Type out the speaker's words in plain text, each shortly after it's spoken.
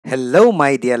Hello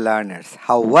my dear learners,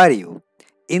 how are you?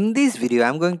 In this video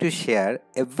I'm going to share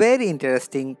a very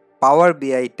interesting Power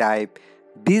BI type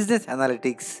business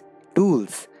analytics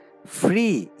tools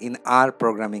free in our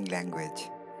programming language.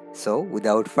 So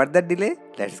without further delay,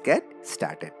 let's get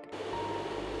started.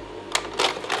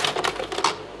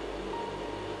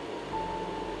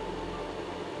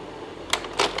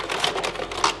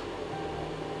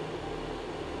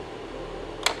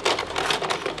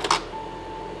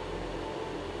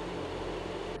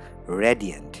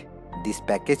 Radiant. This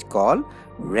package called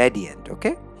Radiant,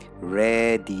 okay?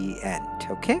 Radiant,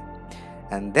 okay?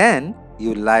 And then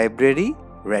you library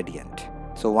Radiant.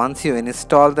 So once you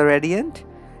install the Radiant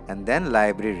and then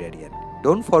library Radiant,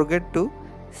 don't forget to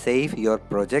save your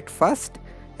project first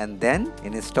and then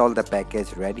install the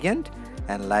package Radiant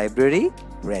and library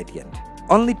Radiant.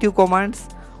 Only 2 commands.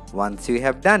 Once you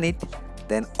have done it,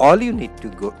 then all you need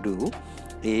to do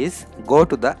is go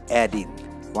to the add-in.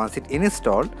 Once it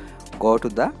installed, go to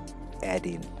the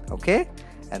add-in, okay?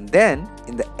 And then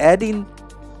in the add-in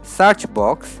search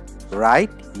box,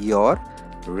 write your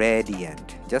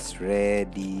Radiant, just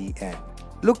Radiant.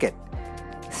 Look at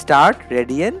start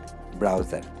Radiant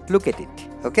browser. Look at it,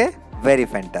 okay? Very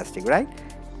fantastic, right?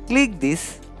 Click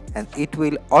this and it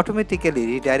will automatically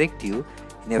redirect you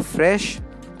in a fresh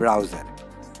browser.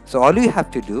 So all you have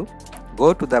to do,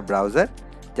 go to the browser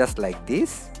just like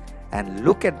this and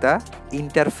look at the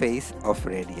interface of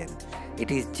Radiant. It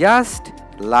is just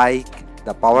like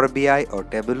the Power BI or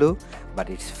Tableau, but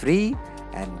it's free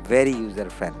and very user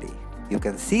friendly. You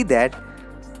can see that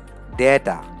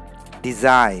data,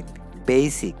 design,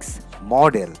 basics,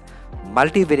 model,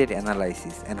 multivariate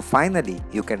analysis, and finally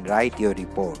you can write your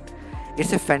report.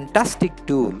 It's a fantastic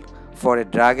tool for a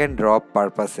drag and drop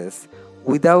purposes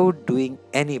without doing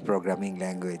any programming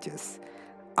languages.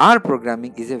 R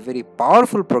programming is a very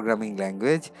powerful programming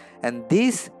language, and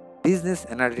this business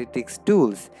analytics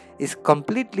tools is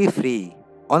completely free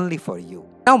only for you.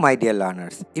 Now my dear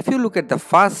learners, if you look at the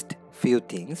first few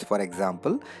things, for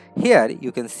example, here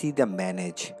you can see the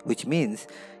manage, which means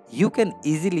you can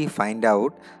easily find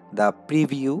out the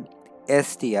preview,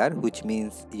 STR, which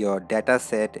means your data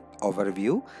set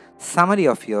overview, summary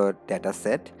of your data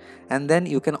set, and then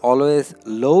you can always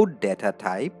load data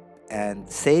type and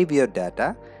save your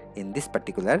data in this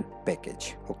particular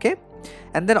package, okay?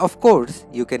 And then of course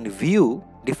you can view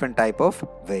different type of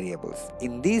variables.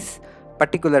 In this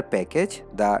particular package,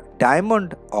 the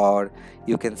diamond, or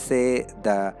you can say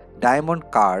the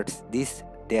diamond cards, this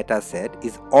data set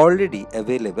is already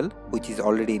available, which is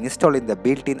already installed in the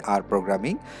built-in R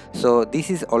programming. So this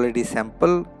is already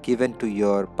sample given to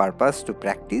your purpose to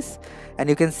practice. And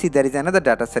you can see there is another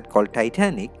data set called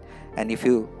Titanic, and if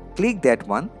you click that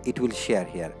one, it will share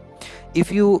here. If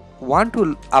you want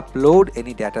to upload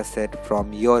any data set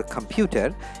from your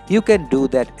computer, you can do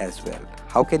that as well.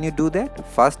 How can you do that?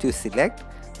 First you select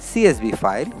CSV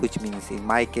file, which means in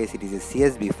my case it is a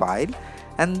CSV file,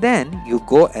 and then you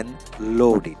go and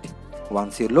load it.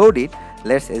 Once you load it,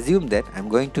 let's assume that I'm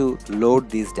going to load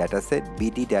this data set,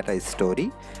 BD data story,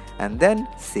 and then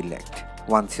select.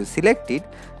 Once you select it,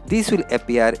 this will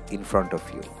appear in front of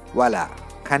you. Voila!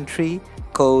 Country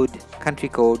code,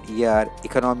 year,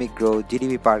 economic growth,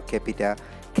 GDP per capita,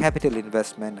 capital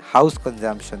investment, house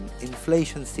consumption,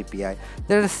 inflation, CPI.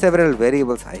 There are several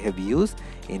variables I have used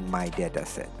in my data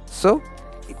set. So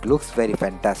it looks very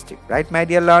fantastic, right my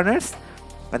dear learners?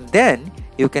 And then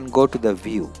you can go to the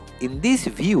view. In this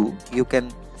view, you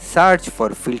can search for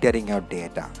filtering your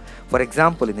data. For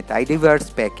example, in the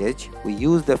tidyverse package, we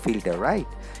use the filter, right?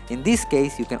 In this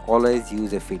case, you can always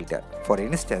use a filter. For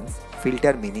instance,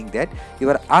 filter meaning that you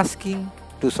are asking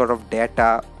to sort of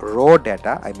data, row,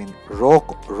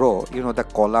 you know, the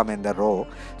column and the row.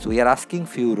 So we are asking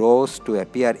few rows to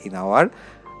appear in our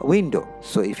window.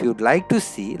 So if you'd like to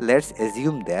see, let's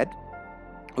assume that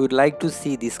we would like to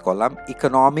see this column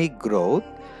economic growth,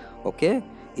 okay,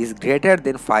 is greater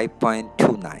than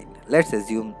 5.29. Let's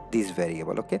assume this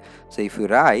variable, okay. So if you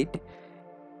write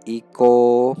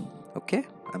eco, okay,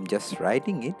 I'm just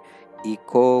writing it,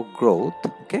 eco growth,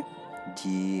 okay,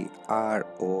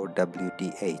 growth,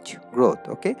 growth,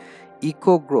 okay,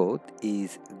 eco growth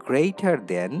is greater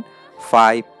than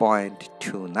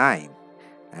 5.29,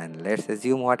 and let's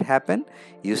assume what happened.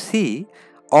 You see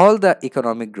all the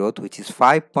economic growth, which is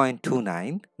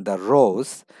 5.29, the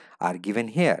rows are given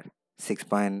here: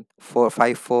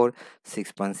 6.454,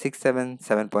 6.67,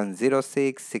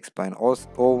 7.06,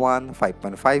 6.01,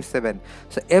 5.57.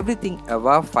 So everything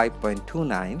above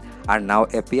 5.29 are now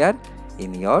appear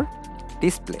in your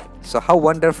display. So how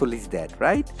wonderful is that,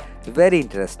 right? Very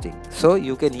interesting. So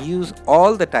you can use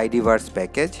all the tidyverse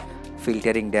package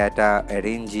filtering data,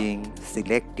 arranging,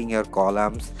 selecting your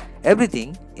columns,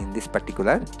 everything in this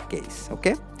particular case.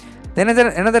 Okay. Then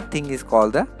another thing is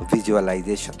called the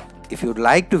visualization. If you'd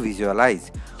like to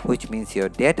visualize, which means your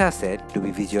data set to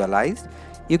be visualized,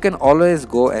 you can always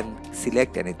go and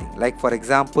select anything. Like for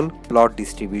example, plot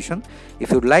distribution.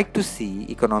 If you'd like to see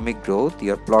economic growth,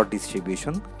 your plot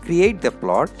distribution, create the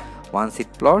plot. Once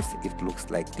it plots, it looks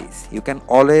like this. You can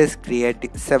always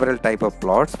create several type of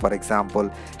plots. For example,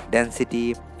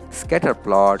 density, scatter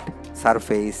plot,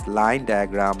 surface, line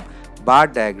diagram, bar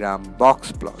diagram,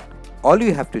 box plot. All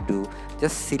you have to do,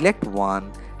 just select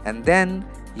one, and then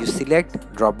you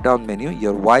select drop down menu,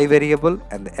 your Y variable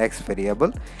and the X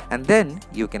variable, and then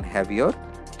you can have your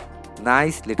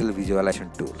nice little visualization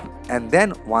tool. And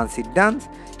then once it's done,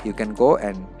 you can go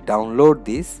and download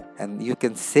this and you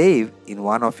can save in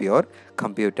one of your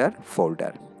computer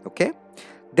folder. Okay.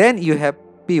 Then you have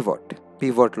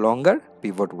pivot longer,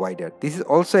 pivot wider. This is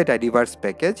also a tidyverse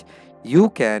package. You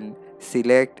can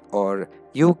select or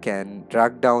you can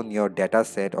drag down your data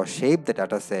set or shape the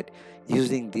data set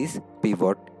using this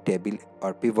pivot table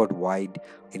or pivot wide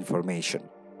information.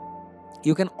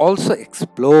 You can also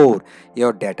explore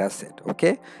your data set.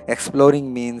 Okay,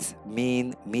 exploring means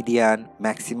mean, median,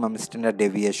 maximum, standard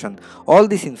deviation. All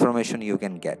this information you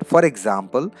can get. For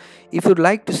example, if you'd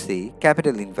like to see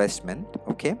capital investment,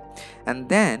 okay, and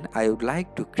then I would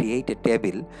like to create a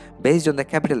table based on the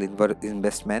capital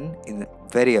investment in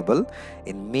variable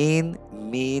in mean,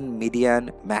 median,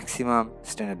 maximum,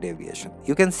 standard deviation.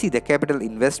 You can see the capital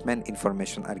investment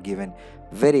information are given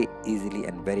very easily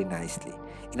and very nicely.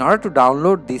 In order to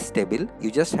download this table, you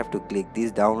just have to click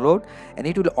this download and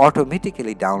it will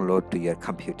automatically download to your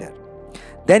computer.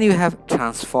 Then you have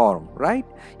transform, right?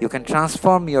 You can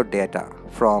transform your data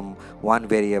from one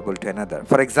variable to another.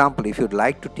 For example, if you'd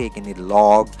like to take any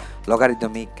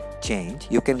logarithmic change,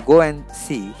 you can go and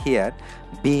see here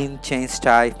bin, change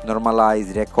type,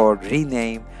 normalize, record,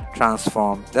 rename,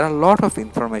 transform. There are a lot of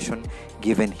information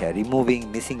given here, removing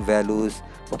missing values,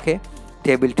 okay,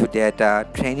 table to data,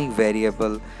 training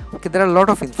variable. Okay, there are a lot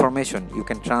of information. You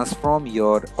can transform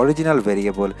your original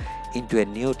variable into a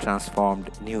new transformed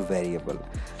new variable.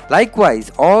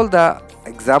 Likewise, all the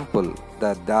example,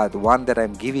 the one that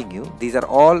I'm giving you, these are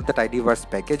all the tidyverse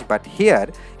package, but here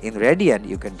in Radiant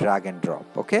you can drag and drop.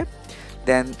 Okay,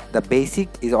 then the basic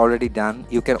is already done.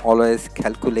 You can always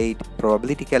calculate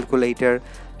probability calculator,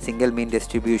 single mean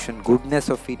distribution, goodness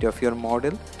of fit of your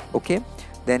model. Okay,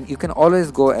 then you can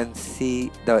always go and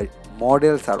see the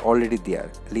models are already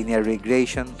there. Linear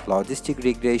regression, logistic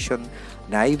regression,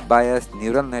 naive bayes,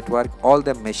 neural network, all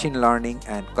the machine learning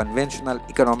and conventional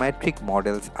econometric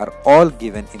models are all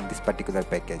given in this particular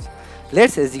package.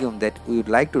 Let's assume that we would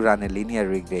like to run a linear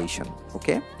regression.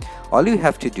 Okay, all you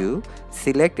have to do,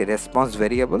 select a response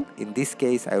variable. In this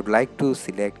case, I would like to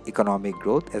select economic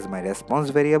growth as my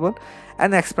response variable.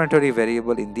 An explanatory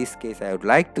variable, in this case, I would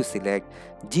like to select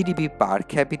GDP per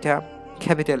capita,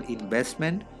 capital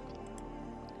investment,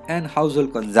 and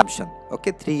household consumption.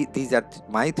 Okay, these are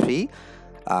my three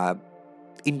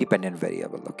independent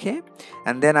variable. Okay,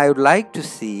 and then I would like to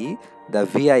see the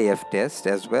VIF test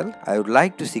as well. I would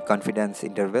like to see confidence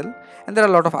interval, and there are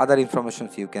a lot of other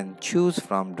informations you can choose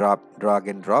from, drag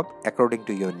and drop according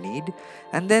to your need,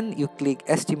 and then you click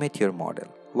estimate your model.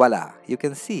 Voila, you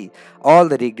can see all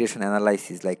the regression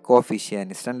analysis like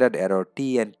coefficient, standard error,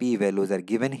 T and P values are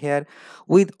given here,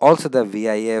 with also the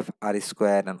VIF, R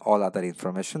square and all other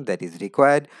information that is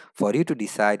required for you to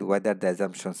decide whether the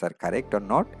assumptions are correct or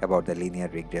not about the linear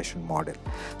regression model.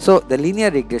 So the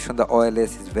linear regression, the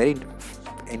OLS, is very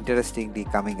interestingly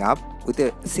coming up with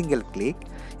a single click.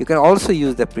 You can also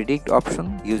use the predict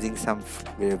option using some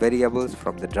variables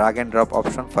from the drag and drop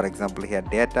option. For example, here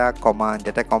data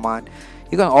command.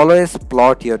 You can always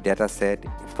plot your data set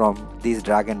from this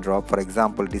drag and drop. For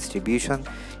example, distribution.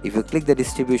 If you click the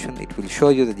distribution, it will show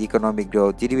you the economic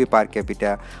growth, GDP per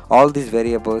capita, all these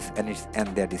variables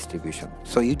and their distribution.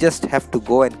 So you just have to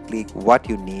go and click what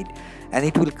you need and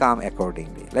it will come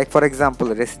accordingly. Like for example,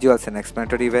 residuals and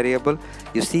explanatory variable,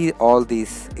 you see all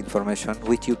this information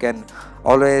which you can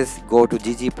always go to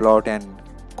ggplot and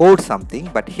code something,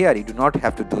 but here you do not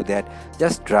have to do that,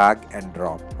 just drag and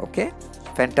drop. Okay,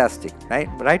 fantastic,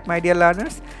 right my dear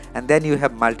learners. And then you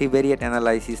have multivariate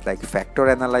analysis like factor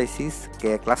analysis,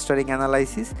 clustering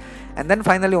analysis, and then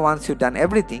finally once you've done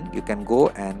everything, you can go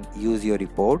and use your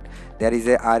report. There is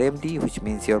a RMD, which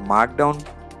means your Markdown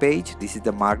page. This is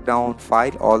the Markdown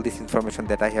file, all this information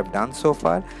that I have done so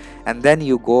far, and then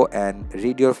you go and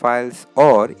read your files,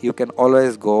 or you can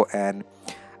always go and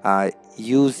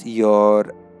use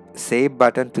your save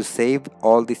button to save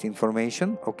all this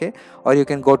information, okay, or you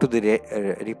can go to the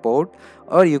report,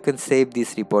 or you can save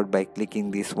this report by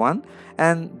clicking this one,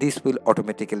 and this will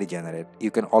automatically generate.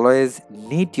 You can always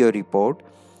knit your report,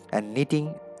 and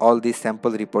knitting all these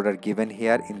sample report are given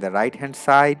here in the right hand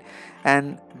side,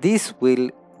 and this will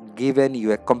given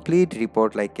you a complete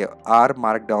report like a R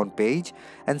Markdown page,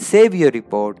 and save your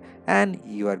report, and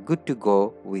you are good to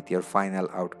go with your final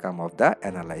outcome of the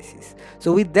analysis.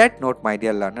 So with that note, my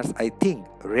dear learners, I think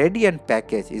Regression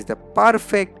package is the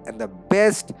perfect and the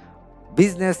best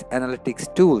business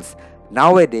analytics tools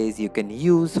nowadays you can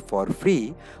use for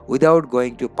free without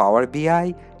going to Power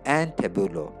BI and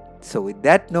Tableau. So with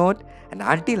that note, and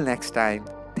until next time,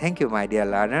 thank you, my dear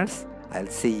learners. I'll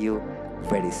see you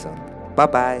very soon. Bye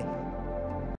bye.